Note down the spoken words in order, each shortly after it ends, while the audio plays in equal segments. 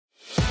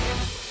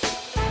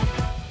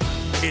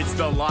It's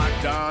the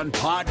Locked On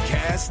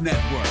Podcast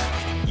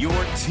Network, your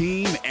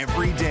team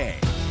every day.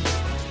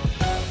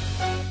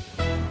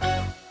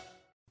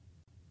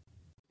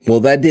 Well,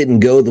 that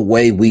didn't go the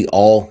way we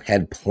all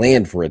had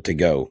planned for it to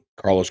go.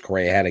 Carlos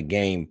Correa had a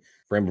game.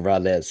 Framber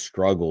Valdez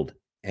struggled,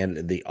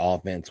 and the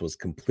offense was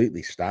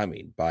completely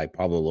stymied by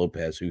Pablo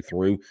Lopez, who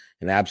threw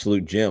an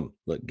absolute gem.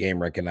 Look,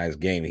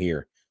 game-recognized game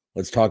here.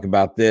 Let's talk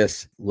about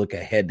this. Look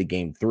ahead to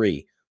Game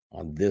 3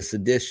 on this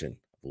edition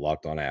of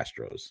Locked On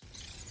Astros.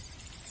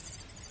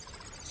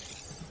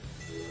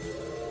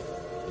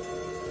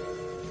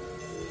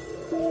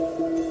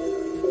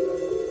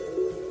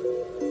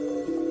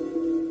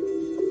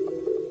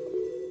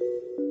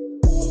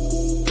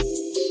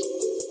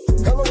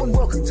 Hello and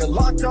welcome to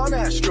Locked On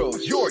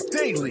Astros, your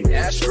daily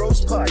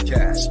Astros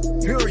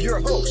podcast. Here are your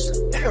hosts,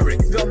 Eric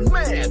the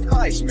Man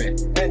Heisman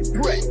and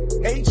Brett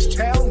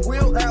H-Town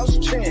Wheelhouse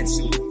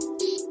Chansey.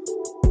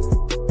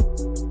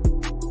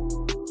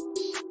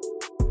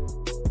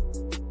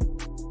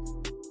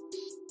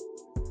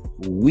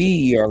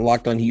 We are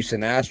Locked On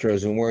Houston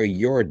Astros, and we're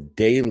your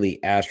daily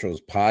Astros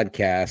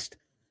podcast.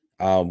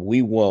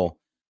 We want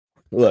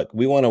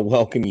to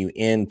welcome you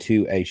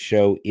into a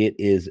show. It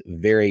is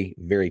very,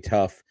 very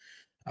tough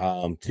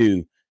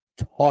to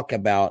talk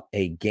about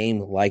a game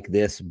like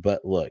this,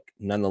 but look,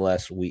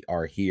 nonetheless, we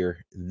are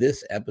here.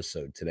 This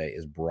episode today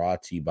is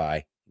brought to you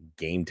by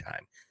Game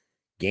Time.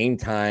 Game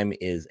Time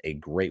is a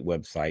great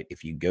website.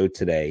 If you go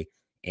today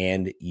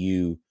and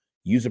you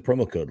use a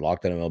promo code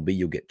Locked On MLB,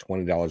 you'll get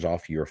 $20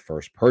 off your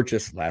first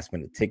purchase. Last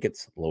minute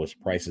tickets, lowest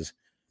prices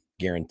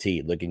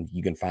guaranteed.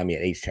 You can find me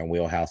at H-Town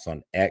Wheelhouse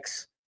on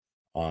X,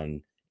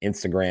 on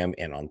Instagram,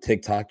 and on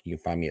TikTok. You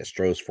can find me at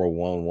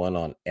Stros411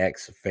 on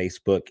X,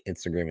 Facebook,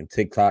 Instagram, and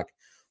TikTok.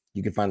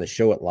 You can find the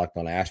show at Locked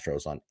On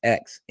Astros on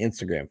X,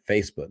 Instagram,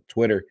 Facebook,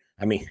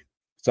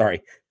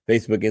 Facebook,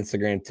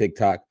 Instagram,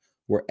 TikTok,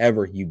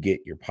 wherever you get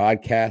your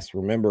podcasts.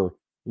 Remember,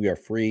 we are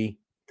free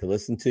to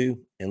listen to.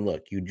 And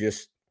look, you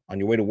just, on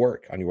your way to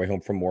work, on your way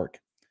home from work,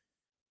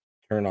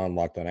 turn on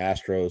Locked On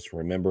Astros.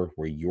 Remember,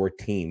 we're your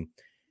team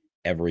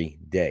every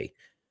day.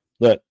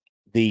 Look,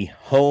 the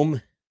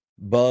home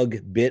bug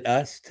bit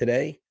us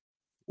today,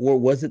 or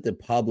was it the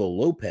Pablo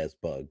Lopez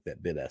bug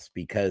that bit us?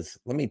 Because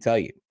let me tell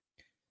you,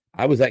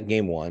 I was at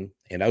Game 1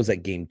 and I was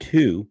at Game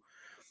 2,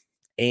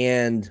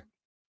 and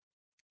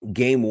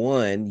Game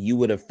 1, you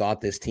would have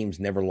thought this team's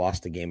never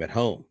lost a game at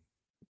home.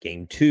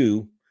 Game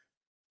 2,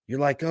 you're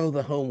like, oh,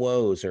 the home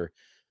woes, or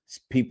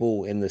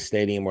people in the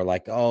stadium were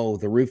like, oh,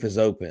 the roof is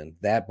open.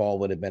 That ball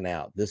would have been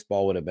out. This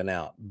ball would have been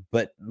out.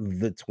 But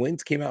the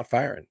Twins came out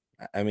firing.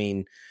 I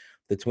mean,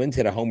 the Twins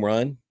hit a home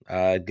run,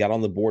 got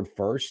on the board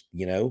first.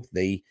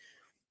 They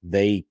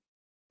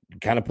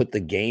kind of put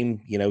the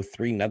game,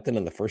 3-0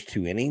 in the first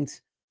 2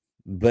 innings.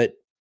 But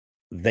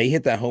they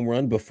hit that home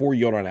run before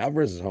Yordan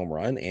Alvarez's home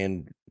run,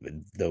 and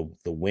the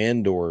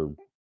wind or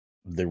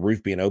the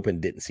roof being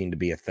open didn't seem to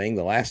be a thing.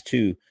 The last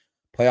 2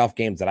 playoff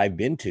games that I've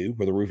been to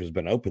where the roof has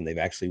been open, they've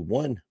actually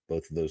won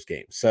both of those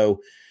games.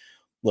 So,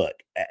 look,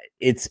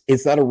 it's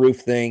not a roof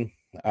thing.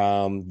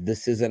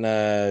 This isn't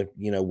a,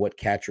 what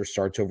catcher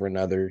starts over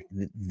another.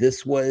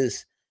 This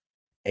was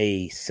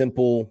a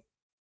simple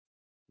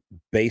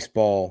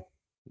baseball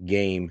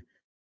game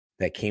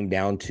that came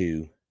down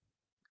to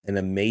an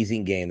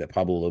amazing game that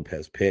Pablo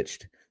Lopez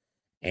pitched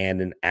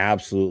and an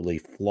absolutely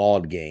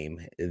flawed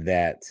game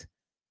that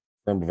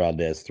Framber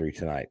Valdez threw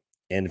tonight.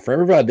 And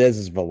Framber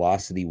Valdez's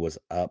velocity was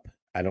up.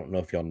 I don't know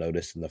if y'all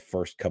noticed in the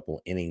first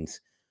couple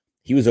innings,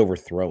 he was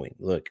overthrowing.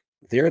 Look,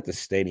 there at the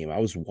stadium, I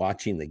was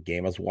watching the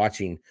game. I've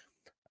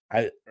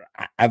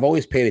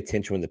always paid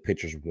attention when the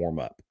pitchers warm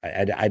up.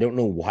 I don't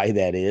know why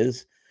that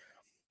is.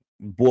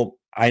 Well,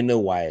 I know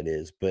why it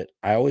is, but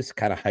I always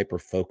kind of hyper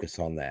focus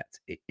on that.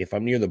 If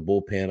I'm near the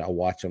bullpen, I'll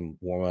watch them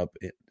warm up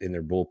in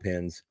their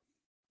bullpens.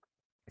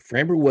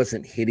 Framber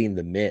wasn't hitting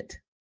the mitt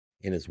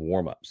in his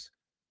warm-ups.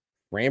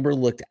 Framber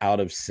looked out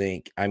of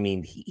sync. I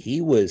mean,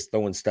 he was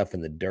throwing stuff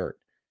in the dirt.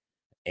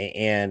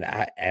 And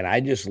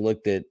I just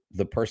looked at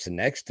the person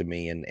next to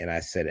me and I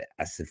said,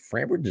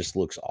 Framber just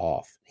looks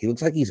off. He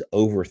looks like he's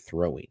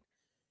overthrowing.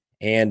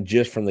 And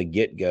just from the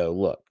get-go,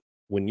 look,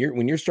 when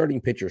your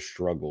starting pitcher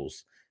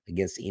struggles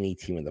against any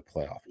team in the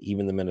playoff,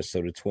 even the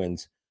Minnesota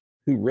Twins,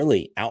 who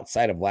really,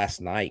 outside of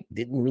last night,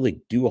 didn't really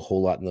do a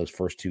whole lot in those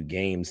first 2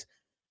 games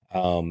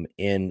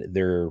in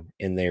their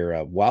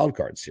wild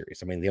card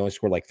series. I mean, they only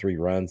scored like 3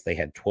 runs. They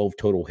had 12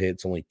 total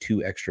hits, only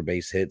 2 extra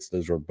base hits.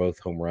 Those were both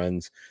home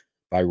runs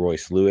by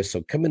Royce Lewis.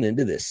 So coming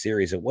into this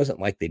series, it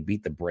wasn't like they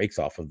beat the brakes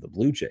off of the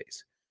Blue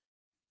Jays.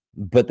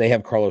 But they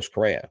have Carlos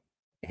Correa.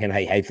 And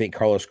I think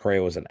Carlos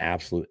Correa was an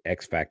absolute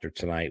X factor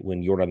tonight.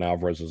 When Yordan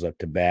Alvarez was up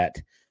to bat,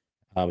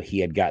 he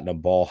had gotten a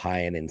ball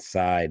high and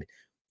inside.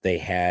 They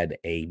had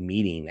a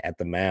meeting at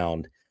the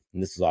mound,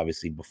 and this is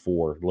obviously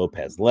before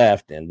Lopez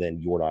left, and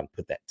then Yordan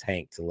put that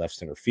tank to left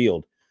center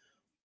field.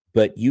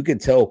 But you could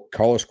tell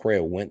Carlos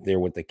Correa went there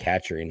with the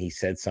catcher, and he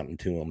said something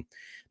to him.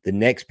 The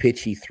next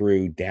pitch he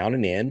threw down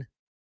and in,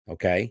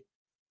 okay,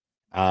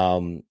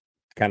 kind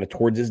of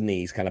towards his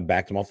knees, kind of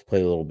backed him off the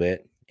plate a little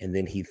bit, and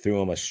then he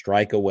threw him a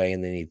strike away,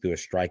 and then he threw a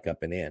strike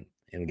up and in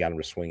and got him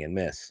to swing and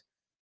miss.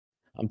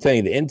 I'm telling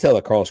you, the intel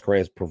that Carlos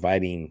Correa is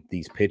providing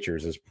these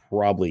pitchers is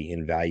probably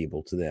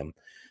invaluable to them.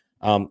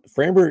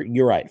 Framber,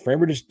 you're right.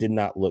 Framber just did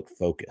not look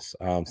focused.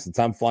 Since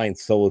I'm flying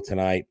solo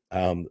tonight,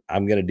 I'm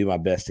going to do my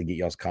best to get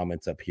y'all's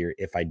comments up here.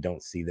 If I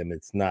don't see them,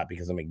 it's not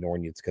because I'm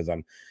ignoring you. It's because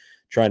I'm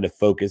trying to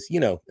focus. You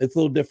know, it's a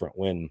little different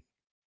when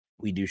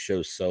we do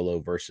shows solo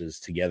versus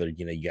together.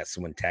 You know, you got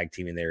someone tag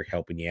teaming there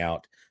helping you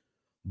out.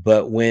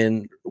 But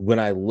when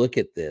I look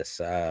at this,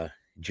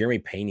 Jeremy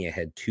Pena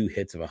had 2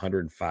 hits of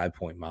 105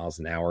 miles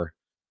an hour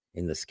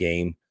in this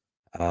game.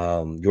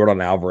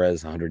 Jordan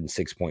Alvarez,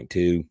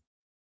 106.2.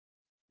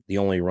 The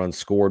only runs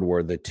scored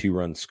were the 2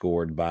 runs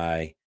scored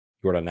by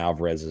Jordan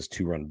Alvarez's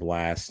 2-run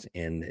blast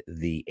in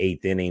the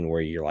 8th inning,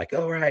 where you're like,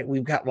 all right,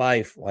 we've got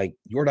life. Like,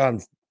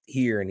 Jordan's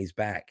here and he's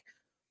back.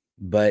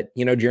 But,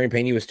 you know, Jeremy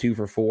Pena was 2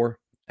 for 4.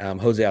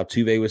 Jose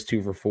Altuve was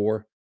 2 for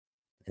 4.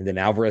 And then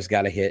Alvarez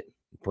got a hit.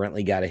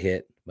 Brentley got a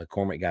hit.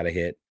 McCormick got a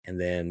hit. And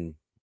then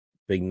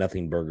big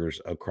nothing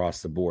burgers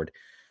across the board.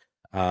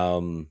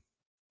 Kyle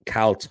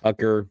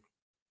Tucker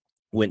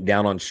went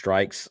down on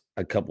strikes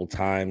a couple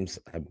times.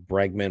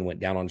 Bregman went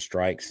down on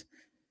strikes.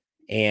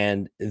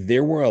 And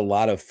there were a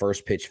lot of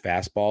first pitch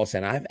fastballs.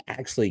 And I've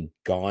actually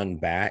gone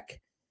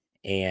back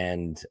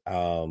and,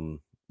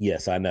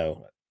 yes, I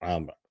know.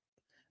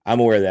 I'm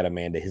aware of that,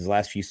 Amanda. His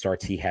last few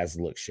starts, he has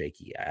looked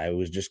shaky. I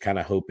was just kind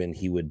of hoping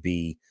he would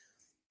be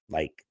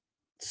like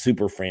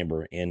super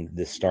Framber in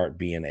this start,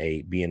 being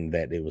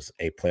that it was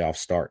a playoff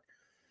start.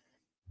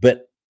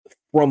 But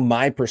from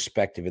my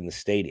perspective in the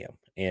stadium,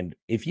 and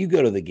if you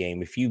go to the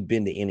game, if you've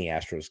been to any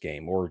Astros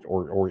game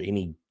or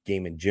any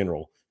game in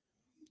general,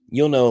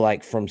 you'll know,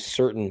 like, from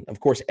certain, of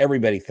course,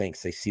 everybody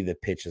thinks they see the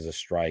pitch as a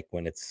strike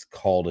when it's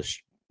called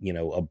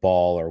a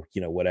ball or,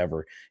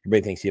 whatever.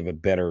 Everybody thinks you have a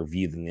better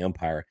view than the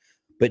umpire.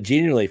 But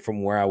genuinely,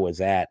 from where I was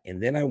at,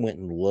 and then I went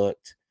and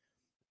looked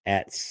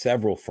at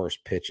several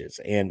first pitches,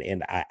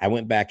 and I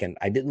went back and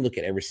I didn't look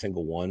at every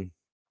single one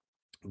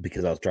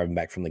because I was driving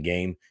back from the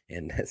game,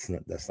 and that's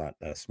not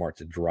smart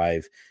to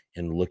drive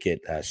and look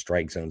at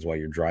strike zones while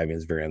you're driving.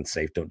 It's very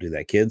unsafe. Don't do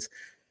that, kids.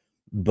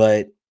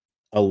 But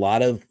a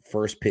lot of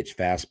first pitch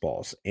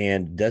fastballs,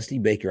 and Dusty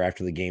Baker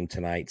after the game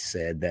tonight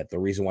said that the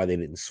reason why they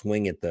didn't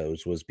swing at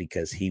those was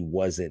because he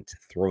wasn't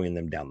throwing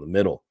them down the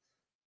middle.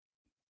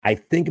 I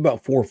think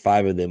about 4 or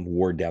 5 of them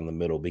were down the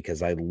middle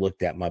because I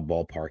looked at my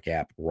ballpark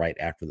app right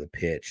after the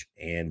pitch,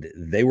 and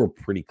they were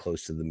pretty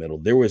close to the middle.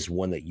 There was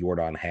one that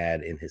Jordan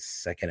had in his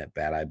second at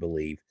bat, I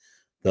believe.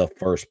 The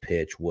first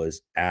pitch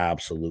was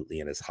absolutely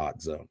in his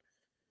hot zone.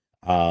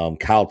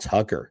 Kyle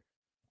Tucker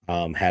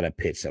had a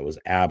pitch that was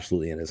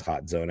absolutely in his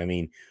hot zone. I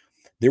mean,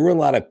 there were a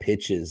lot of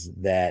pitches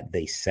that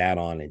they sat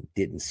on and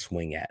didn't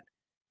swing at.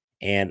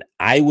 And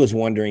I was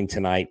wondering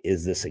tonight,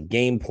 is this a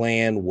game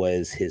plan?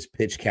 Was his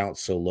pitch count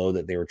so low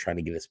that they were trying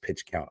to get his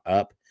pitch count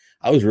up?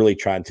 I was really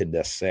trying to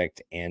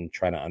dissect and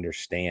try to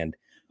understand.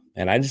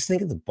 And I just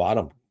think at the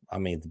bottom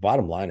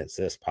line is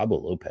this: Pablo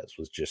Lopez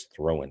was just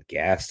throwing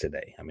gas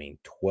today. I mean,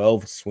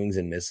 12 swings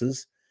and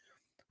misses.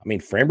 I mean,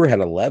 Framber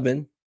had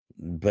 11,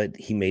 but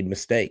he made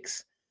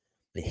mistakes.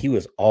 He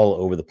was all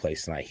over the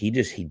place tonight. He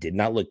did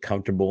not look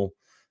comfortable.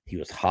 He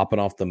was hopping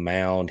off the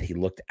mound. He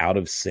looked out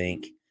of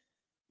sync.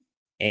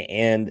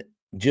 And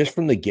just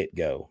from the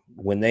get-go,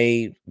 when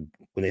they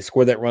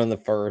scored that run in the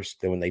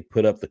first, then when they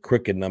put up the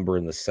crooked number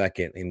in the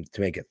second and to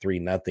make it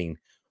 3-0,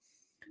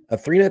 a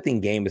 3-0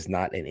 game is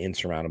not an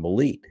insurmountable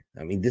lead.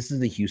 I mean, this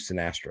is the Houston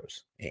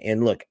Astros.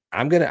 And look,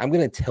 I'm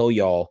gonna tell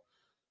y'all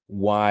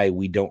why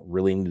we don't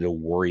really need to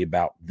worry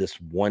about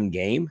this one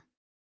game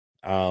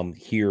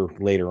here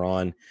later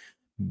on,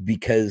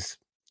 because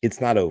it's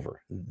not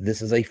over.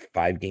 This is a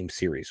 5-game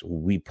series.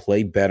 We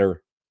play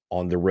better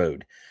on the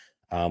road.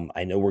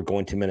 I know we're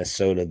going to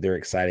Minnesota. They're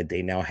excited.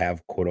 They now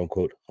have, quote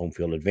unquote, home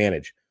field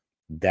advantage.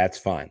 That's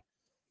fine.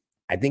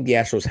 I think the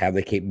Astros have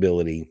the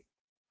capability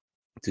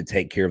to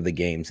take care of the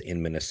games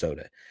in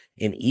Minnesota.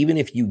 And even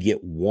if you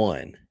get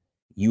one,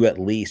 you at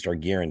least are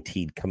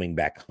guaranteed coming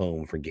back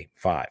home for game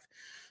 5.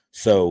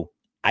 So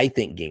I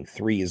think game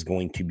 3 is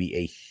going to be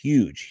a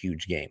huge,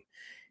 huge game.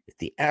 If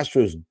the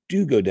Astros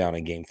do go down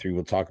in game 3,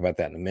 we'll talk about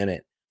that in a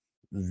minute,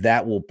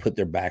 that will put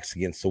their backs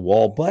against the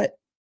wall. But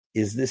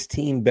is this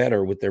team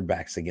better with their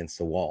backs against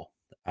the wall?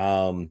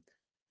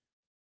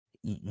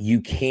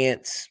 You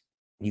can't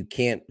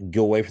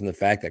go away from the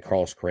fact that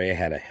Carlos Correa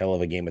had a hell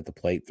of a game at the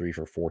plate, 3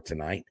 for 4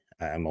 tonight.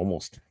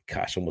 Almost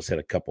hit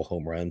a couple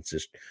home runs,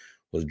 just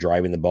was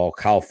driving the ball.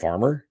 Kyle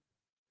Farmer,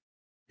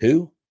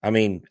 who? I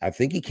mean, I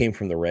think he came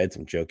from the Reds.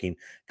 I'm joking.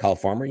 Kyle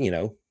Farmer,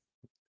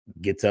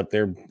 gets up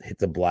there,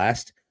 hits a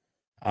blast.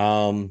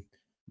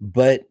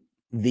 But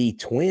the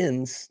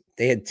Twins,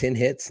 they had 10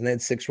 hits and they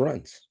had 6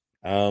 runs.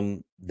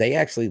 They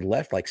actually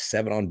left like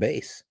 7 on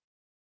base,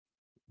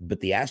 but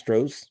the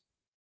Astros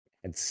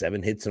had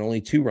 7 hits and only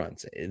 2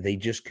 runs. They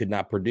just could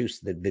not produce.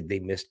 They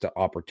missed the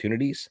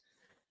opportunities.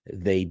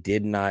 They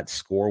did not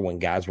score when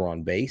guys were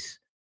on base.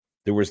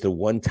 There was the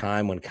one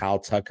time when Kyle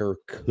Tucker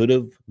could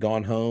have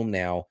gone home.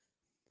 Now,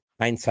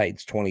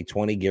 hindsight's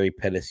 2020. Gary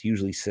Pettis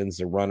usually sends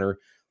the runner,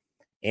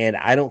 and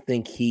I don't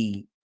think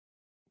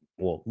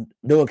no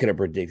one could have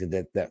predicted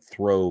that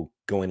throw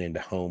going into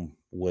home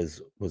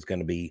was going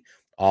to be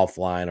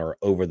offline or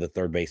over the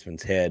third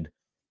baseman's head.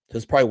 So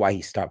that's probably why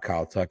he stopped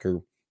Kyle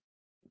Tucker.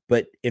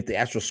 But if the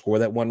Astros score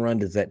that one run,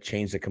 does that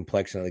change the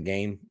complexion of the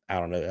game? I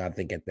don't know. I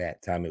think at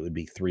that time it would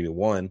be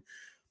 3-1.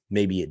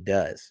 Maybe it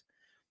does.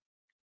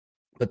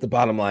 But the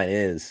bottom line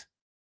is,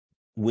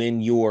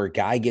 when your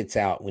guy gets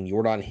out, when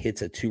Jordan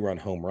hits a 2-run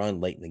home run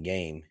late in the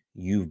game,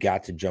 you've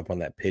got to jump on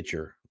that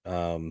pitcher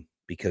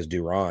because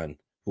Duran,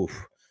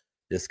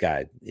 this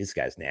guy's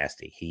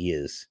nasty.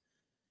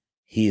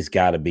 He's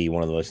got to be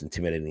one of the most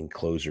intimidating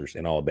closers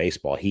in all of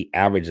baseball. He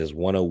averages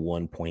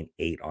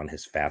 101.8 on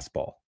his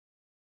fastball.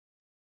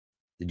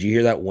 Did you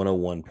hear that?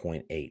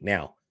 101.8.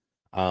 Now,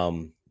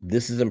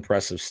 this is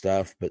impressive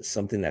stuff, but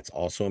something that's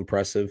also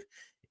impressive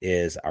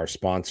is our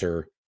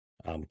sponsor,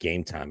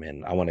 Game Time.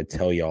 And I want to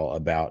tell y'all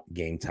about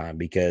Game Time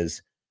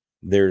because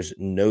there's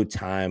no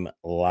time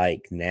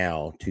like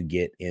now to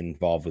get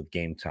involved with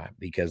Game Time,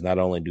 because not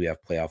only do we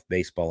have playoff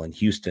baseball in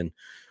Houston,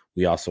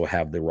 we also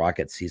have the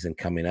Rocket season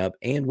coming up,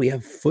 and we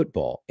have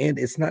football. And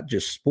it's not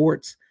just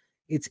sports,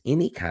 it's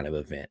any kind of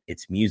event.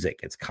 It's music,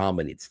 it's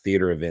comedy, it's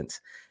theater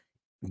events.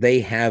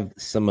 They have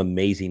some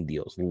amazing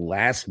deals,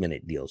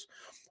 last-minute deals,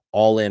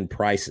 all-in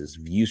prices,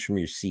 views from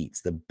your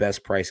seats, the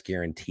best price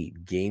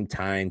guaranteed. Game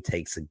Time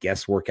takes the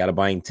guesswork out of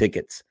buying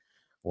tickets,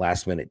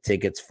 last-minute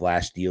tickets,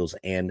 flash deals,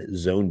 and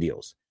zone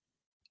deals.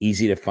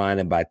 Easy to find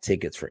and buy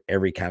tickets for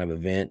every kind of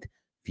event,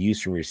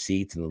 views from your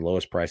seats, and the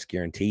lowest price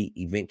guarantee,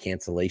 event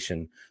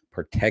cancellation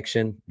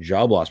protection,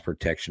 job loss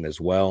protection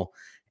as well,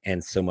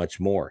 and so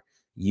much more.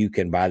 You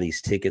can buy these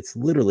tickets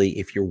literally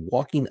if you're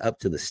walking up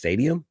to the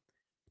stadium.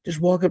 Just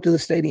walk up to the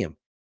stadium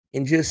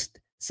and just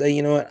say,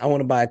 you know what, I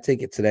want to buy a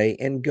ticket today,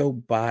 and go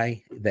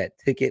buy that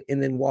ticket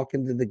and then walk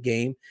into the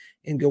game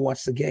and go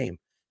watch the game.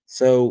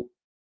 So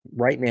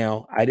right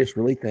now, I just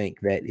really think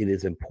that it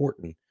is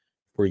important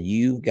for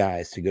you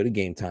guys to go to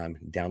Game Time,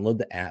 download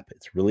the app.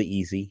 It's really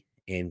easy.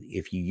 And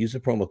if you use the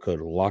promo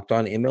code Locked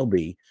On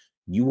MLB,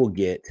 you will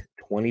get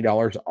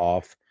 $20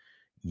 off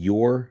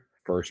your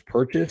first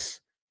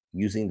purchase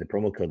using the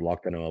promo code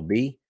Locked On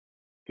MLB.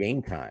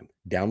 Game Time.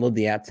 Download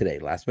the app today.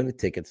 Last minute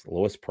tickets,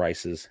 lowest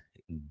prices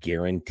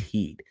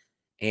guaranteed.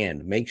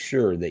 And make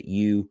sure that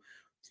you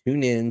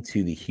tune in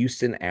to the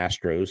Houston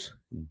Astros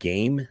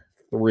Game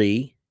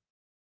 3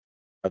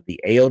 of the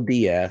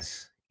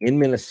ALDS in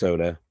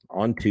Minnesota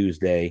on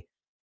Tuesday.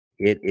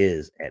 It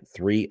is at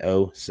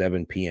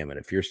 3:07 p.m. And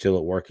if you're still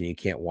at work and you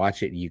can't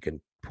watch it, you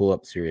can pull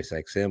up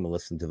SiriusXM and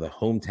listen to the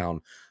hometown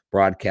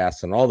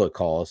broadcasts and all the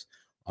calls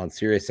on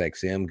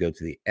SiriusXM. Go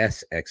to the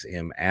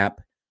SXM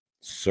app,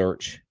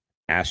 search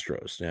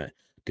Astros. Now,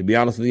 to be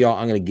honest with y'all,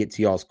 I'm going to get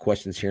to y'all's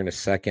questions here in a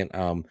second.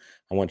 I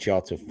want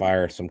y'all to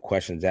fire some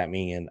questions at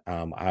me, and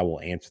I will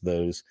answer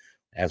those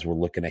as we're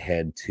looking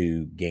ahead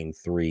to Game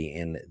 3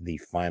 in the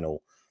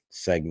final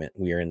segment.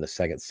 We are in the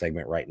second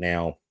segment right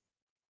now.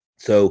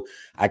 So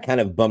I kind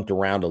of bumped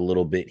around a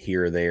little bit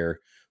here or there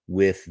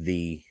with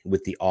the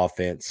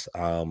offense,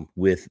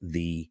 with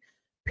the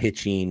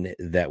pitching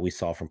that we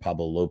saw from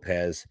Pablo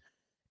Lopez.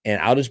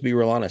 And I'll just be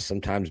real honest.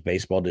 Sometimes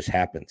baseball just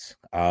happens.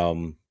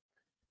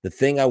 The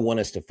thing I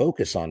want us to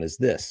focus on is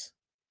this.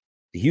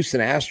 The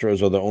Houston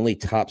Astros are the only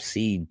top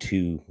seed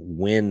to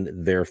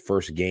win their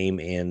first game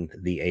in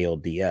the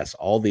ALDS.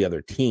 All the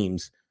other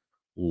teams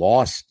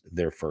lost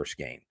their first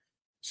game.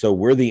 So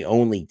we're the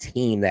only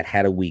team that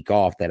had a week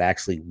off that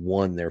actually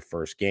won their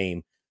first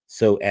game.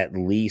 So at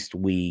least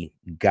we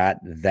got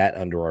that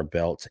under our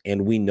belts,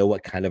 and we know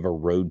what kind of a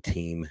road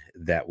team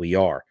that we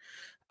are.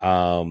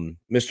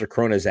 Mr.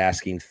 Corona is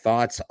asking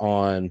thoughts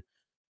on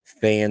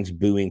fans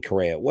booing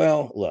Correa.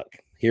 Well, look,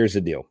 here's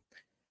the deal.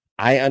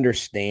 I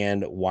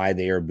understand why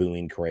they are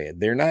booing Correa.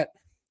 They're not.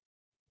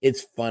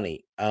 It's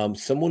funny.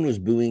 Someone was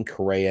booing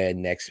Correa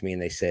next to me,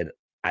 and they said,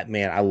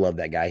 man, I love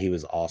that guy. He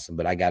was awesome,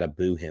 but I got to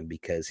boo him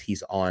because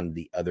he's on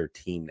the other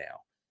team now.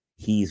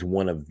 He's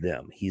one of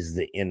them. He's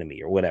the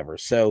enemy or whatever.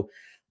 So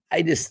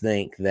I just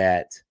think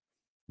that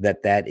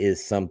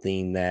is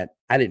something that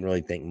I didn't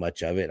really think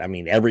much of it. I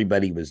mean,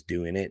 everybody was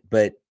doing it,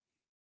 but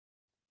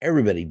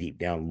everybody deep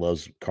down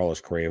loves Carlos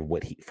Correa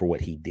for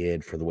what he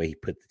did, for the way he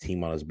put the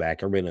team on his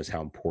back. Everybody knows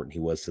how important he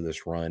was to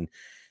this run.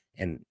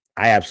 And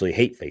I absolutely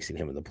hate facing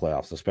him in the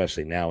playoffs,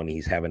 especially now when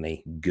he's having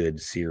a good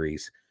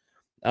series.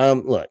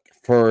 Look,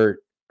 for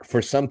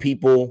some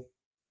people,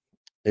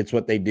 it's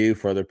what they do.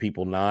 For other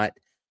people, not.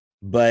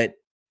 But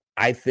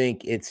I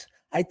think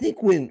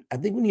when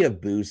you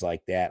have boos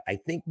like that, I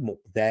think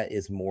that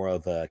is more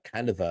of a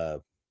kind of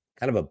a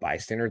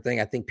bystander thing.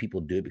 I think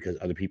people do it because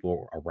other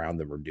people around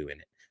them are doing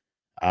it.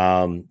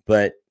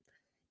 But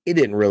it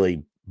didn't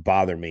really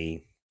bother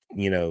me,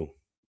 be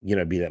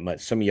that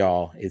much. Some of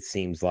y'all, it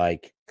seems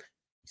like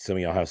some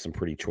of y'all have some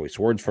pretty choice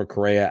words for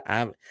Correa.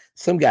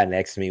 Some guy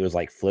next to me was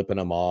like flipping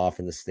him off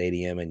in the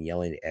stadium and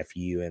yelling F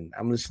you. And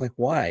I'm just like,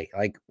 why?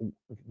 Like,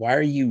 why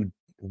are you,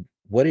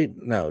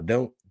 no,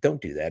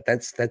 don't do that.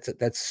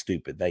 That's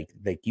stupid. Like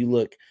you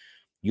look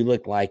You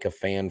look like a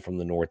fan from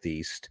the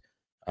Northeast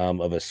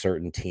of a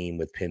certain team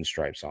with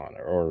pinstripes on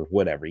or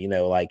whatever,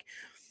 like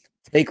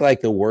take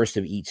like the worst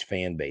of each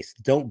fan base.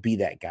 Don't be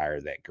that guy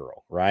or that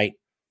girl, right?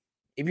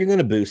 If you're going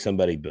to boo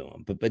somebody, boo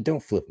them, but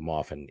don't flip them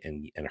off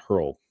and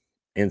hurl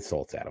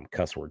insults at them,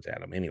 cuss words at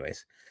them.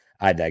 Anyways,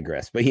 I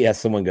digress. But yeah,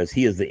 someone goes,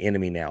 he is the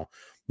enemy now.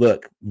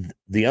 Look,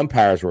 the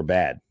umpires were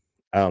bad.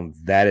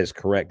 That is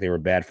correct. They were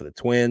bad for the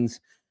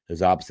Twins. It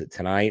was opposite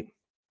tonight.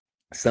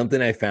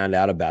 Something I found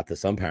out about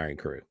this umpiring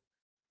crew.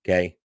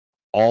 Okay.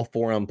 All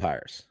 4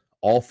 umpires,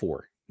 all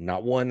 4,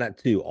 not 1, not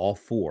 2, all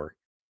 4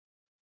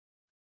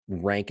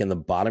 rank in the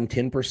bottom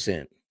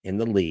 10% in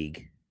the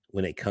league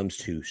when it comes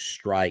to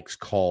strikes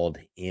called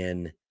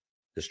in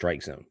the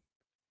strike zone.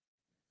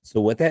 So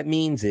what that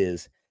means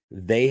is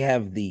they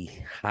have the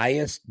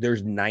highest,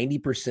 there's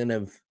 90%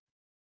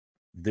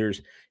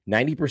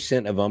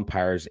 of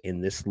umpires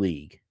in this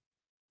league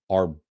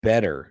are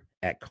better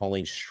at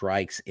calling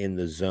strikes in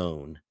the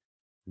zone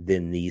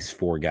than these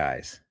 4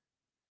 guys.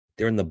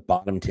 They're in the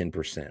bottom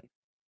 10%.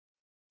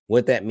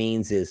 What that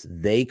means is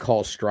they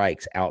call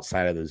strikes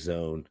outside of the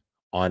zone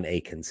on a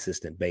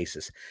consistent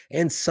basis.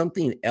 And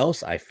something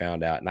else I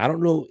found out, and I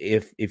don't know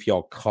if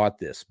y'all caught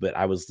this, but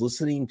I was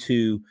listening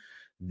to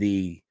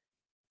the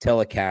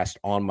telecast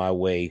on my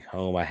way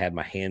home. I had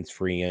my hands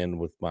free in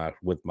with my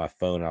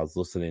phone. I was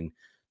listening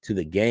to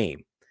the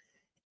game,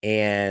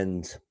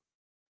 and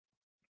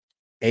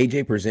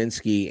AJ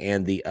Brzezinski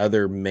and the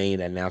other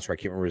main announcer, I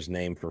can't remember his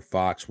name, for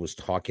Fox, was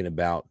talking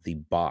about the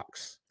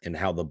box and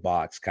how the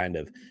box kind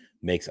of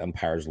makes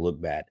umpires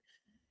look bad.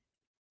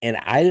 And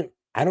I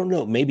don't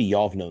know, maybe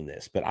y'all have known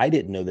this, but I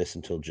didn't know this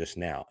until just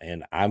now.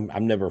 And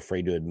I'm never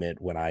afraid to admit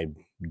when I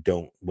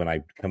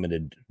come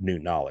into new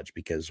knowledge,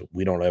 because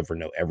we don't ever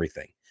know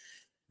everything.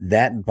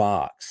 That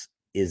box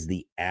is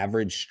the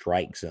average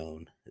strike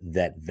zone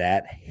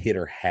that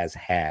hitter has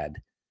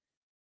had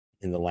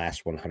in the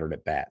last 100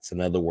 at bats.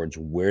 In other words,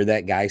 where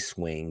that guy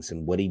swings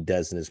and what he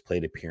does in his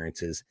plate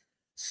appearances.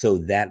 So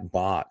that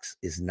box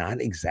is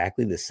not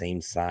exactly the same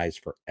size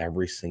for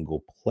every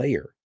single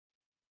player.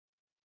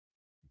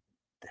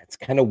 That's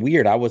kind of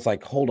weird. I was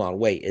like, hold on,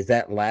 wait, is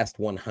that last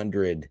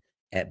 100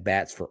 at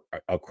bats for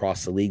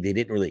across the league? They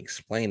didn't really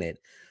explain it,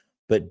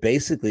 but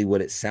basically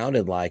what it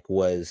sounded like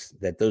was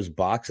that those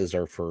boxes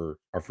are for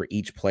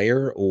each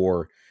player,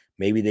 or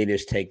maybe they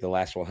just take the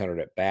last 100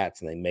 at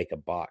bats and they make a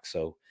box.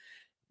 So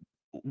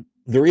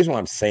the reason why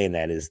I'm saying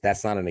that is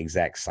that's not an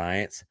exact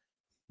science,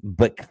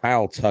 but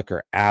Kyle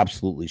Tucker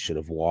absolutely should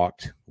have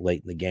walked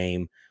late in the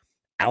game.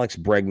 Alex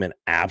Bregman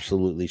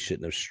absolutely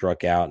shouldn't have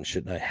struck out and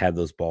shouldn't have had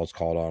those balls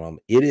called on him.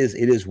 It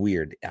is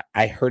weird.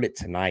 I heard it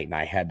tonight and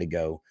I had to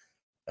go,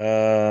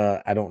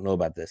 I don't know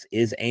about this.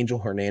 Is Angel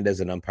Hernandez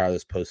an umpire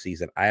this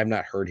postseason? I have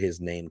not heard his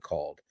name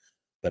called,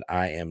 but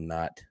I am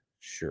not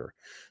sure.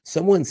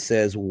 Someone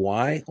says,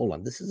 why? Hold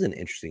on. This is an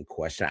interesting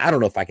question. I don't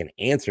know if I can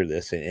answer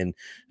this, and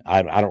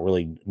I don't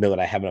really know that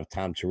I have enough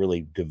time to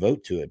really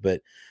devote to it,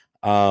 but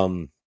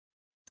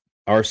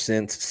our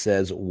sense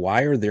says,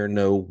 why are there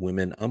no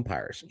women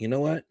umpires? You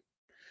know what?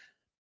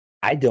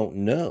 I don't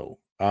know.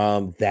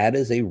 That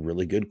is a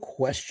really good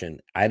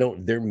question.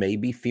 There may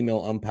be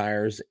female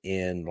umpires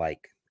in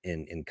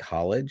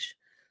college.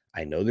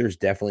 I know there's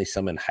definitely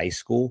some in high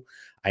school.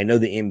 I know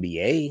the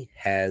NBA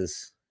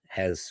has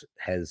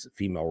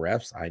female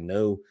refs. I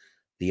know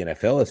the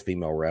NFL has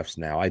female refs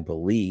now, I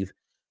believe,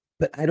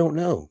 but I don't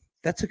know.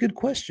 That's a good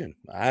question.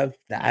 I've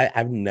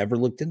never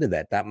looked into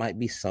that. That might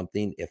be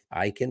something, if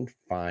I can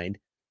find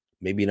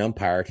maybe an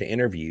umpire to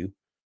interview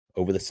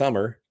over the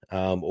summer,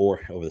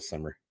 or over the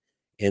summer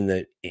in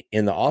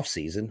the off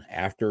season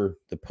after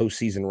the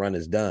postseason run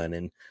is done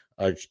and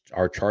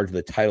our charge of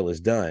the title is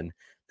done,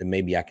 then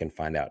maybe I can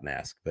find out and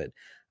ask. But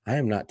I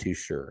am not too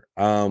sure.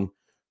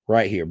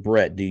 Right here,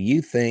 Brett, do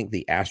you think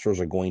the Astros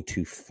are going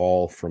to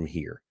fall from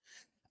here?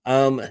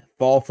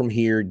 Fall from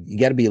here, you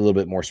got to be a little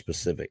bit more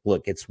specific.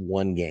 Look, it's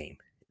one game.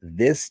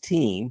 This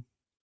team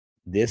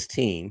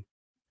has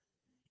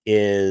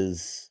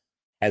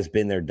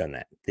been there, done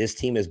that. This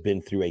team has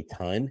been through a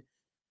ton.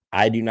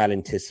 I do not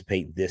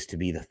anticipate this to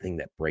be the thing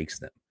that breaks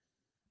them.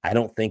 I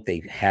don't think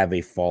they have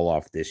a fall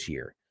off this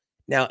year.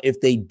 Now,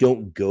 if they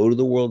don't go to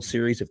the World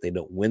Series, if they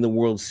don't win the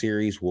World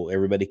Series, will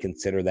everybody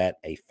consider that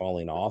a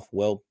falling off?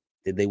 Well,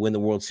 did they win the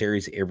World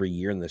Series every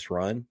year in this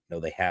run? No,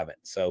 they haven't.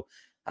 So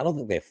I don't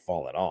think they've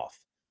fallen off.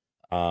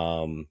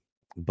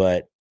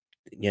 But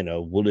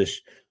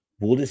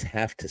we'll just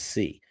have to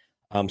see.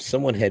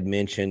 Someone had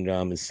mentioned,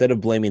 instead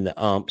of blaming the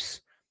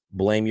umps,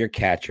 blame your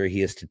catcher.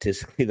 He is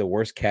statistically the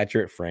worst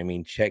catcher at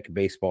framing. Check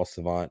Baseball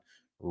Savant,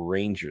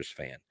 Rangers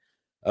fan.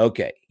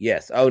 Okay.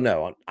 Yes. Oh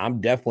no,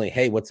 I'm definitely.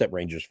 Hey, what's up,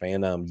 Rangers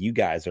fan? You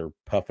guys are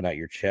puffing out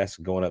your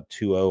chest, going up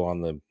 2-0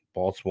 on the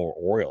Baltimore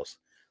Orioles.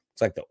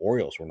 It's like the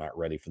Orioles were not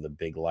ready for the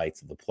big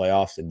lights of the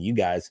playoffs, and you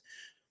guys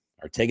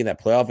are taking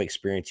that playoff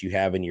experience you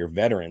have in your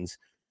veterans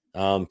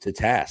to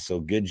task. So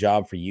good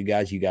job for you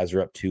guys. You guys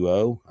are up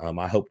 2-0.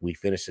 I hope we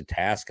finish the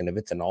task, and if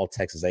it's an all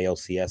Texas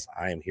ALCS,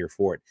 I am here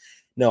for it.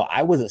 No,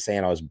 I wasn't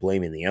saying I was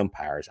blaming the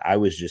umpires. I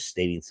was just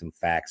stating some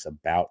facts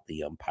about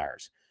the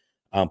umpires.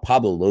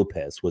 Pablo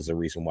Lopez was the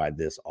reason why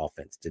this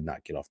offense did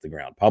not get off the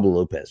ground. Pablo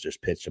Lopez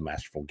just pitched a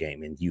masterful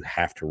game, and you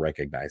have to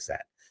recognize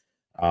that.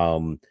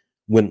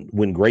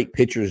 When great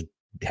pitchers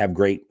have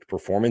great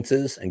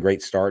performances and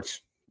great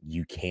starts,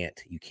 you can't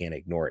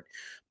ignore it.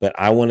 But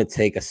I want to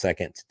take a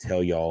second to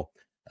tell y'all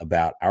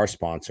about our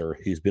sponsor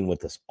who's been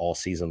with us all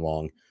season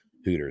long,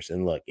 Hooters.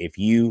 And look, if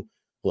you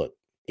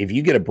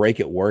get a break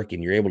at work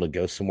and you're able to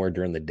go somewhere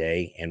during the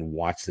day and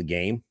watch the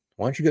game,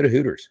 why don't you go to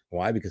Hooters?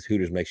 Why? Because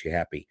Hooters makes you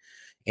happy.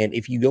 And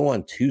if you go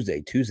on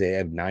Tuesday they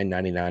have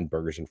 $9.99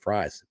 burgers and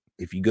fries.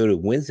 If you go to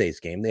Wednesday's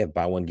game, they have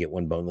buy one, get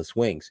one boneless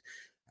wings.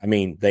 I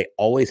mean, they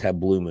always have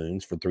Blue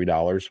Moons for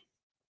 $3.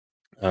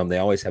 They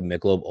always have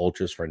Michelob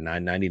Ultras for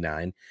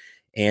 $9.99.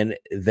 And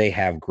they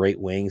have great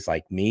wings.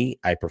 Like me,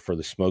 I prefer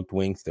the smoked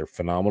wings. They're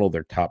phenomenal.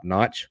 They're top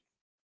notch.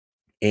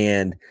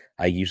 And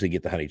I usually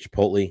get the honey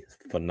chipotle,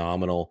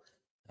 phenomenal.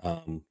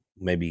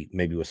 Maybe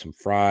with some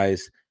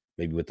fries,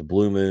 maybe with the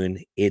Blue Moon.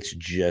 It's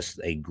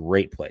just a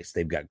great place.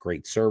 They've got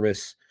great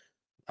service.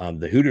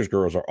 The Hooters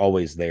girls are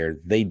always there.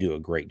 They do a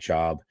great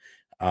job.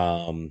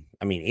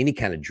 I mean, any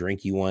kind of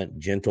drink you want,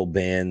 gentle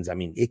bends. I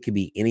mean, it could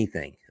be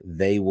anything.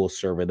 They will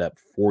serve it up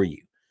for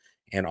you.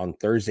 And on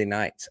Thursday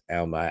nights,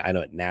 I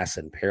know at NASA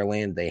and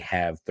Pearland, they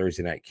have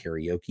Thursday night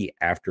karaoke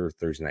after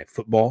Thursday night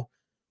football.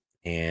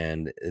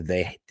 And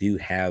they do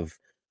have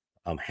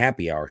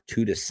happy hour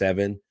 2 to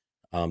 7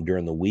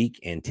 during the week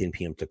and 10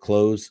 p.m. to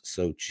close.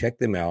 So check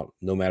them out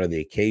no matter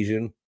the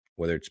occasion,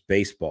 whether it's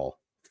baseball,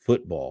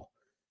 football,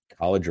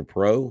 college or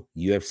pro,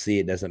 UFC,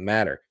 it doesn't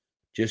matter.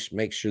 Just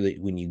make sure that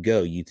when you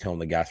go, you tell them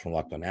the guys from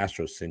Locked On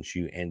Astros sent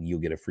you, and you'll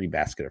get a free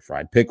basket of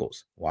fried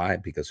pickles. Why?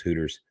 Because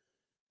Hooters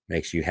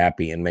makes you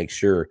happy. And make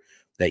sure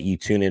that you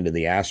tune into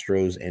the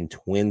Astros and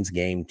Twins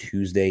game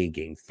Tuesday,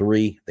 game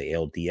 3, the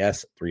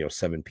ALDS,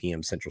 3:07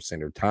 p.m. Central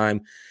Standard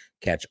Time.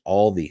 Catch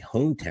all the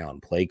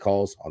hometown play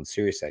calls on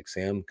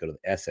SiriusXM. Go to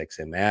the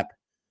SXM app,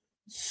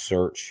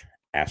 search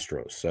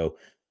Astros. So,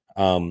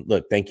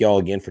 look, thank you all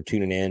again for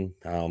tuning in.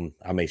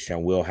 I'm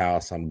H-Town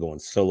Wheelhouse. I'm going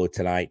solo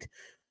tonight.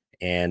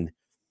 And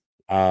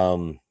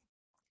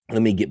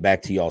let me get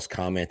back to y'all's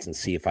comments and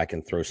see if I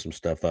can throw some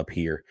stuff up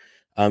here.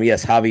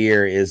 Yes,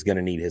 Javier is going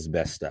to need his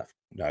best stuff.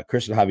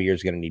 Christian Javier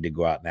is going to need to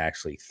go out and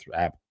actually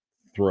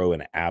throw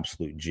an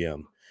absolute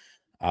gem.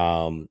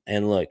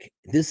 And look,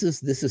 this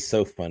is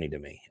so funny to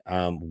me.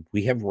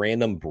 We have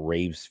random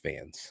Braves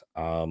fans.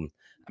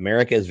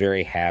 America is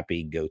very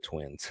happy. Go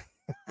Twins.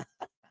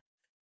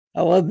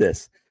 I love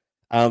this.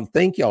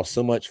 Thank y'all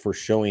so much for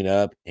showing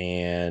up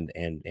and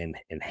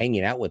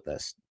hanging out with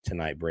us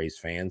tonight, Braves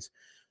fans.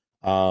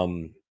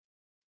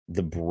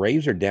 The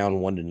Braves are down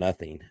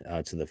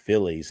 1-0 to the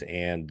Phillies,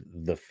 and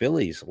the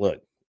Phillies, look,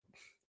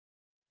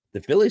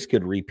 the Phillies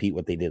could repeat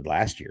what they did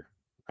last year.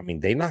 I mean,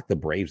 they knocked the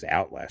Braves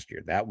out last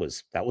year. That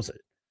was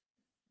it.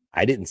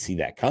 I didn't see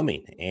that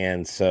coming.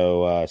 And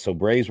so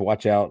Braves,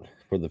 watch out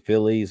for the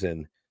Phillies.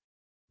 And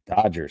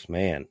Dodgers,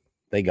 man,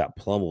 they got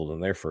pummeled in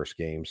their first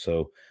game.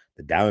 So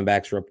the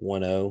Diamondbacks are up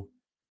 1-0.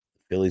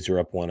 Phillies are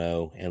up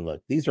 1-0. And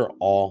look, these are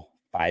all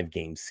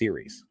 5-game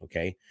series.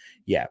 Okay.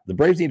 Yeah. The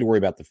Braves need to worry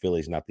about the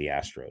Phillies, not the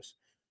Astros.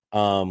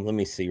 Let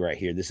me see right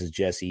here. This is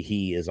Jesse.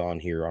 He is on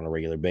here on a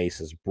regular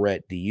basis.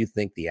 Brett, do you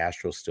think the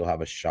Astros still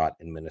have a shot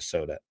in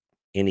Minnesota?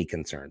 Any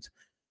concerns?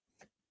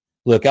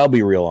 Look, I'll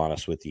be real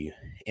honest with you.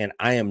 And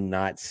I am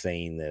not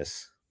saying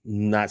this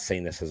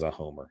as a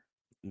homer.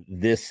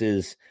 They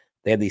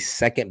have the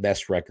second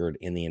best record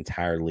in the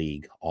entire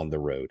league on the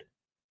road.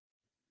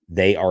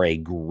 They are a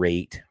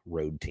great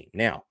road team.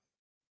 Now,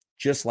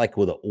 just like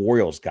when the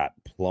Orioles got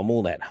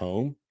pummeled at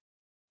home,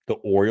 the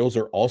Orioles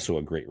are also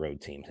a great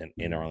road team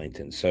in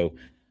Arlington. So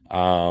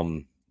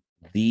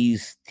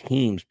these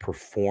teams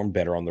perform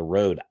better on the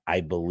road.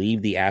 I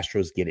believe the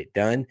Astros get it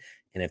done.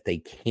 And if they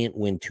can't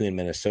win 2 in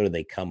Minnesota,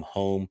 they come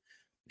home.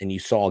 And you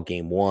saw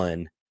game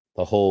 1,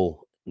 the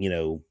whole,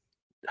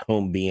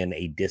 home being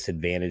a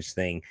disadvantage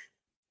thing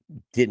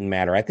didn't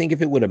matter. I think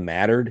if it would have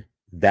mattered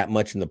that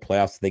much in the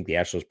playoffs, I think the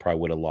Astros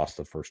probably would have lost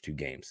the first 2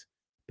 games.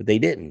 But they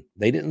didn't.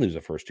 They didn't lose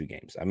the first 2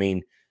 games. I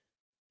mean,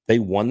 they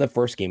won the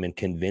first game in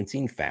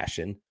convincing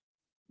fashion.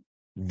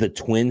 The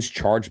Twins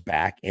charged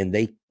back and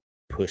they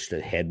pushed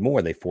ahead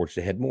more. They forged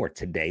ahead more.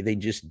 Today, they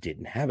just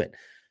didn't have it.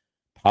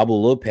 Pablo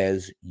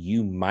Lopez,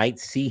 you might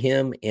see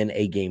him in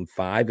a game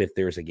 5 if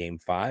there's a game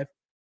 5.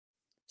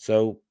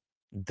 So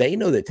they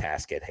know the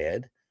task at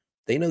head.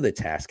 They know the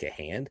task at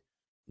hand.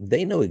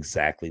 They know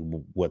exactly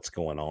what's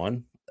going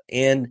on.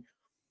 And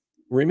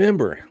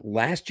remember,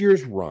 last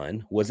year's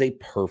run was a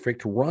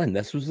perfect run.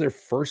 This was their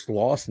first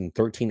loss in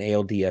 13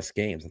 ALDS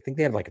games. I think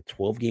they had like a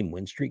 12-game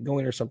win streak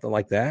going or something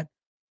like that.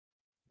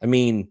 I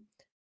mean,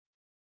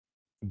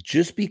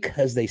 just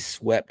because they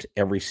swept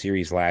every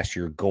series last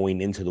year going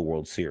into the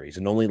World Series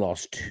and only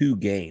lost 2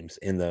 games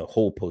in the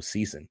whole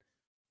postseason,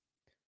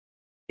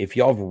 if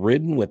y'all have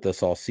ridden with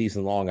us all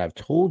season long, I've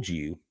told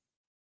you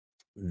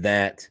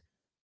that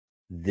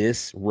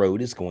this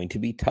road is going to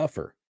be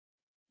tougher.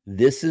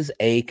 This is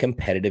a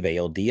competitive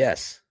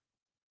ALDS.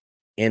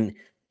 And,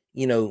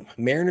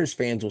 Mariners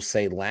fans will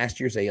say last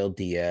year's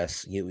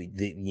ALDS,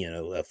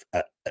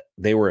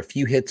 they were a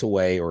few hits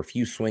away or a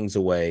few swings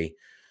away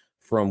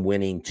from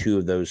winning 2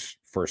 of those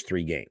first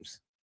 3 games.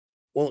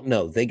 Well,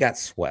 no, they got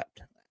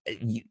swept.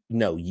 You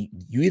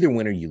either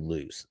win or you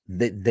lose.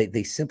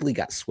 They simply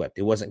got swept.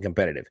 It wasn't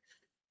competitive.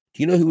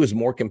 Do you know who was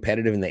more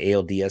competitive in the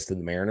ALDS than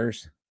the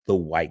Mariners? The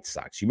White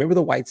Sox. You remember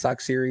the White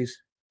Sox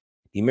series?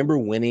 You remember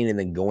winning and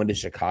then going to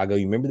Chicago?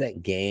 You remember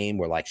that game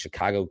where like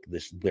Chicago,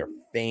 their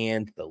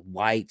fans, the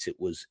lights, it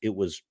was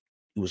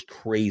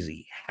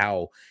crazy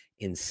how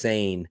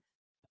insane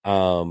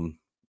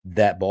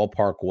that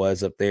ballpark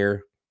was up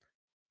there.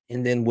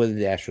 And then what did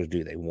the Astros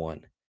do? They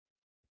won.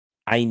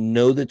 I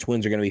know the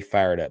Twins are going to be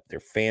fired up. Their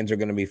fans are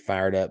going to be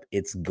fired up.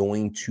 It's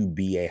going to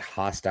be a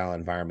hostile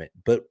environment.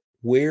 But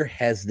where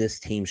has this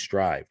team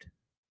strived?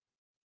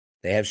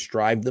 They have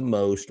strived the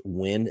most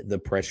when the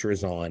pressure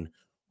is on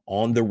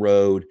the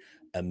road,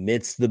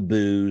 amidst the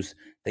boos.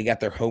 They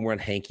got their home run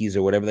hankies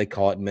or whatever they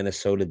call it in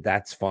Minnesota.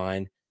 That's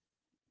fine.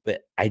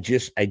 But I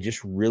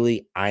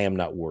am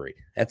not worried.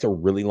 That's a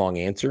really long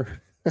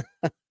answer.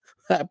 I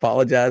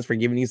apologize for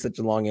giving you such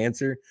a long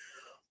answer.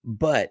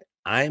 But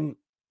I'm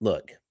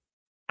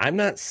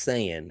not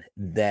saying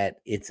that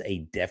it's a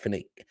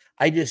definite.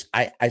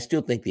 I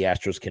still think the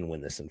Astros can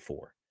win this in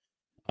 4.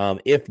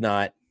 If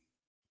not,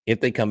 if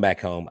they come back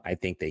home, I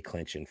think they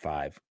clinch in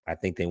 5. I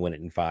think they win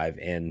it in 5,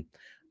 and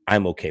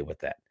I'm okay with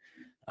that.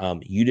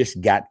 You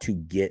just got to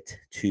get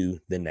to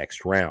the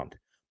next round.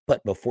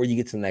 But before you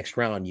get to the next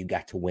round, you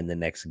got to win the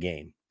next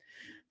game.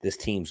 This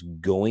team's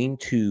going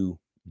to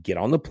get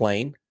on the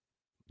plane.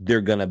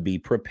 They're going to be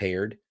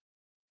prepared,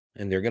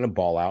 and they're going to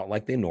ball out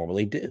like they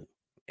normally do.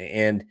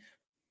 And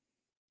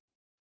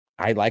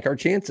I like our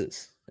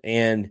chances.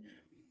 And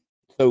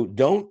so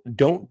don't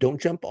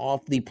jump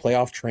off the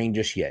playoff train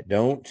just yet.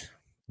 Don't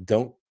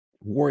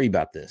worry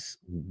about this.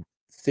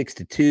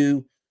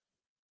 6-2,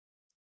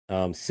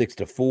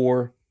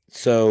 6-4.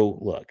 So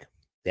look,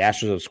 the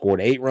Astros have scored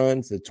 8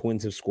 runs. The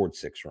Twins have scored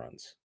 6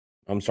 runs.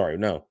 I'm sorry,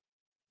 no.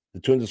 The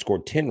Twins have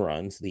scored 10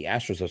 runs. The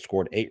Astros have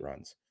scored 8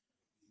 runs.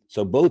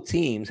 So both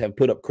teams have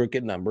put up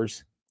crooked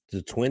numbers.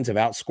 The Twins have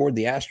outscored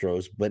the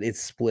Astros, but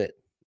it's split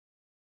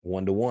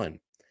 1-1.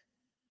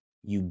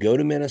 You go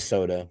to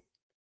Minnesota.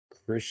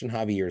 Christian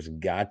Javier's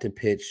got to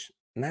pitch,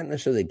 not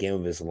necessarily the game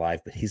of his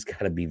life, but he's got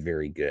to be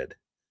very good.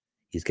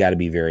 He's got to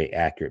be very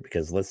accurate,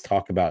 because let's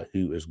talk about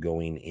who is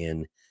going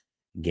in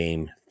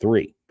game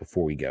 3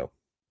 before we go.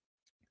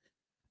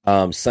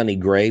 Sonny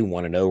Gray,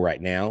 1-0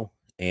 right now,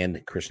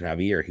 and Christian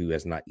Javier, who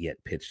has not yet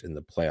pitched in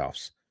the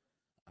playoffs.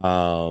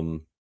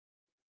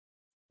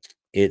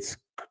 It's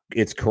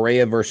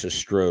Correa versus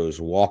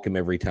Astros. Walk him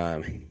every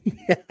time.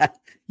 Yeah,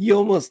 you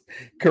almost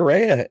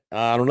Correa.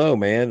 I don't know,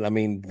 man. I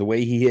mean, the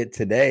way he hit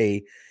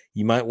today,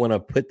 you might want to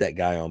put that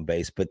guy on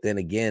base. But then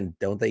again,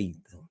 don't they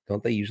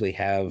usually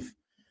have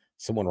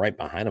someone right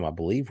behind him? I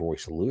believe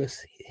Royce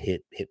Lewis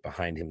hit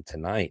behind him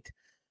tonight.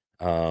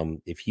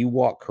 If you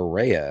walk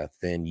Correa,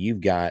 then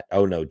you've got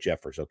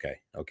Jeffers. Okay.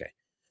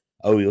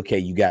 Oh, okay.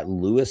 You got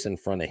Lewis in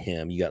front of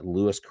him. You got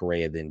Lewis,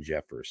 Correa, then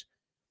Jeffers.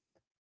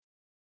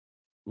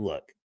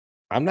 Look,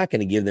 I'm not going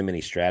to give them any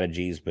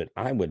strategies, but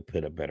I would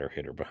put a better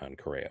hitter behind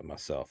Correa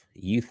myself.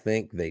 You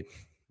think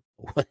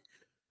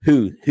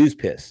who's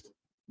pissed?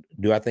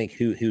 Do I think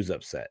who's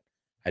upset?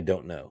 I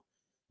don't know.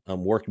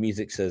 Work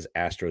Music says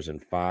Astros in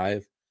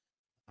 5.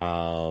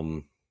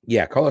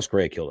 Yeah, Carlos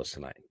Correa killed us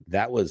tonight.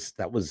 That was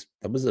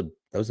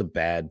a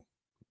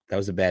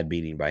bad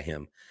beating by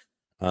him.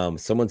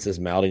 Someone says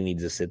Maldi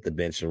needs to sit the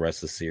bench the rest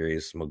of the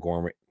series.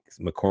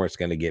 McCormick's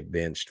going to get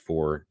benched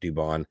for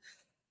Dubon.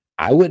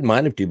 I wouldn't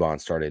mind if Dubon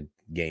started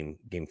game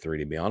 3,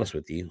 to be honest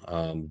with you.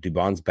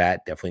 Dubon's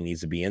bat definitely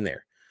needs to be in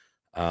there.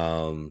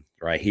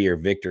 Right here,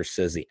 Victor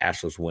says the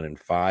Astros win in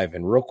 5.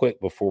 And real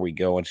quick before we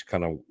go, I just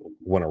kind of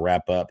want to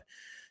wrap up.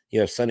 You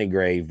have Sonny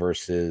Gray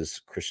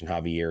versus Christian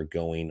Javier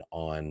going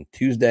on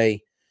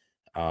Tuesday.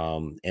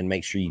 And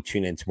make sure you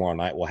tune in tomorrow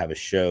night. We'll have a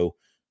show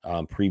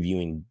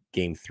previewing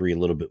game 3, a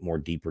little bit more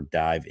deeper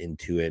dive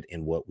into it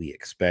and what we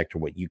expect or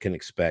what you can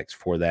expect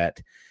for that.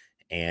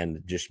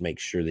 And just make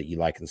sure that you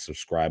like and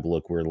subscribe.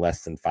 Look, we're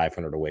less than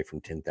 500 away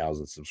from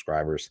 10,000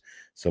 subscribers.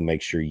 So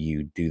make sure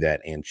you do that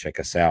and check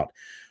us out.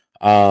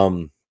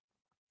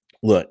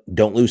 Look,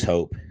 don't lose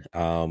hope.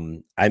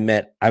 I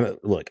met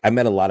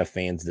a lot of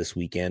fans this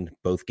weekend,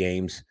 both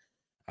games.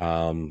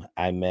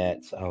 I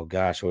met, oh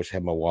gosh, I wish I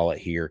had my wallet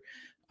here.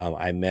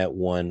 I met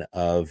one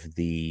of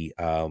the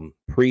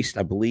priests,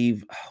 I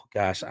believe. Oh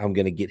gosh, I'm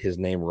going to get his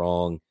name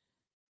wrong.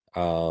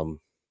 I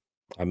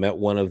met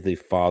one of the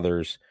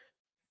fathers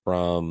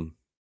from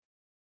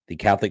the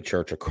Catholic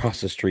Church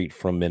across the street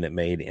from Minute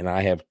Maid, and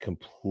I have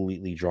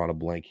completely drawn a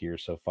blank here.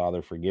 So,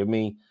 Father, forgive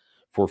me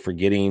for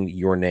forgetting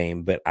your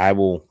name, but I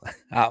will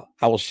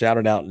shout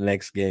it out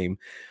next game,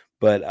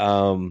 but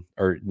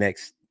or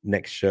next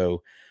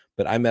show.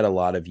 But I met a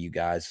lot of you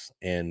guys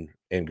and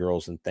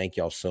girls, and thank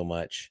y'all so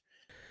much.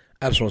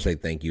 I just want to say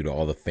thank you to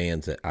all the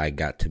fans that I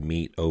got to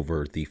meet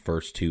over the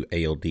first 2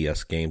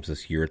 ALDS games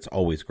this year. It's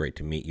always great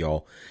to meet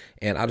y'all.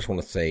 And I just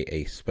want to say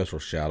a special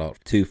shout out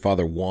to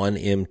Father Juan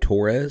M.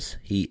 Torres.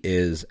 He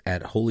is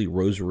at Holy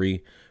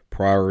Rosary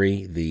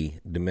Priory, the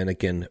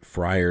Dominican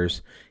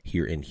Friars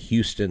here in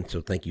Houston.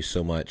 So thank you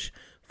so much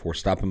for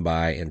stopping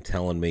by and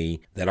telling me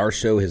that our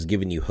show has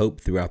given you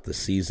hope throughout the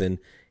season,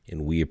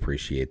 and we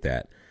appreciate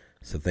that.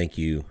 So thank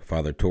you,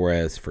 Father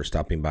Torres, for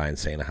stopping by and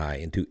saying hi.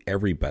 And to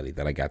everybody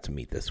that I got to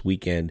meet this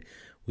weekend,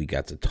 we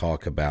got to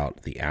talk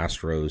about the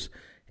Astros,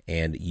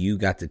 and you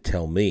got to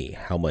tell me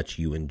how much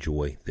you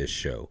enjoy this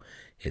show.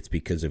 It's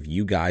because of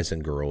you guys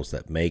and girls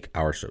that make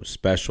our show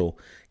special,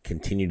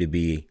 continue to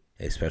be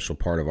a special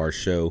part of our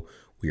show.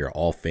 We are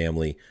all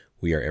family.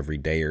 We are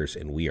everydayers,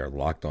 and we are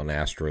Locked on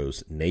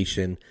Astros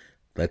Nation.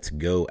 Let's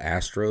go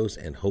Astros,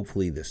 and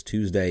hopefully this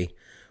Tuesday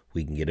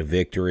we can get a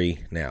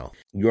victory. Now,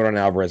 Yordan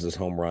Alvarez's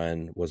home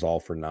run was all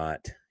for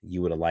naught.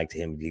 You would have liked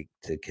him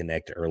to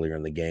connect earlier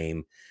in the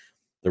game.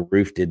 The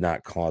roof did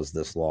not cause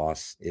this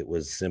loss. It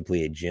was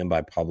simply a gem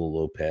by Pablo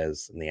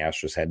Lopez, and the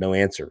Astros had no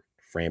answer.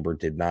 Framber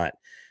did not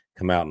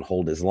come out and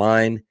hold his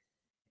line,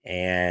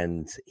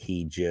 and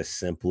he just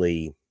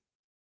simply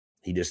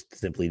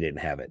didn't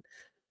have it.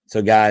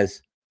 So,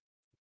 guys,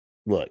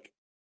 look,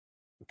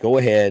 go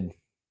ahead.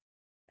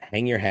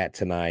 Hang your hat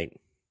tonight.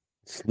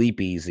 Sleep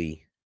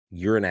easy.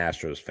 You're an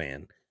Astros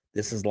fan.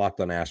 This is Locked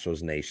on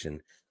Astros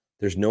Nation.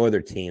 There's no other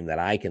team that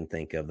I can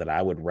think of that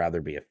I would rather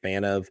be a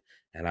fan of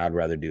and I'd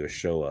rather do a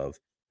show of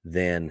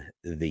than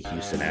the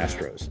Houston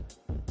Astros.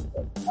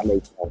 I may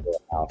tell their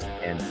house,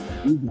 and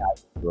you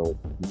guys will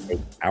take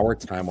our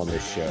time on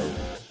this show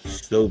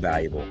so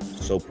valuable,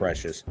 so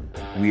precious.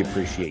 We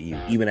appreciate you.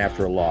 Even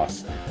after a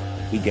loss,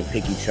 we can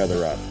pick each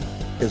other up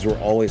because we're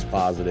always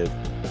positive.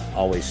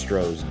 Always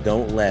Stros.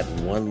 Don't let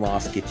one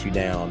loss get you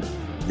down.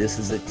 This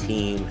is a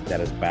team that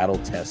is battle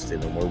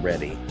tested and we're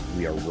ready.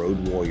 We are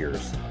road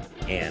warriors.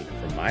 And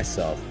for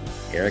myself,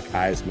 Eric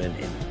Heisman,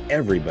 and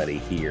everybody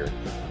here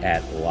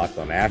at Locked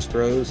on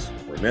Astros,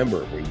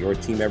 remember, we're your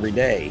team every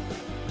day.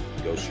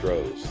 Go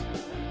Stros.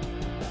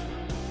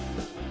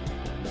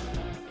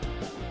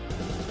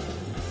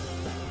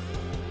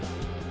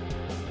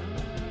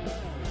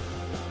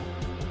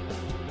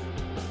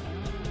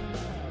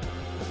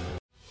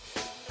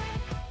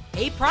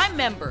 Hey, Prime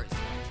members,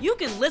 you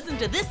can listen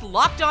to this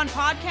Locked On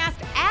podcast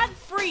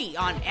ad-free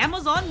on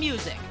Amazon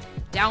Music.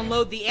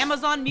 Download the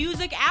Amazon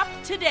Music app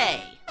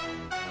today.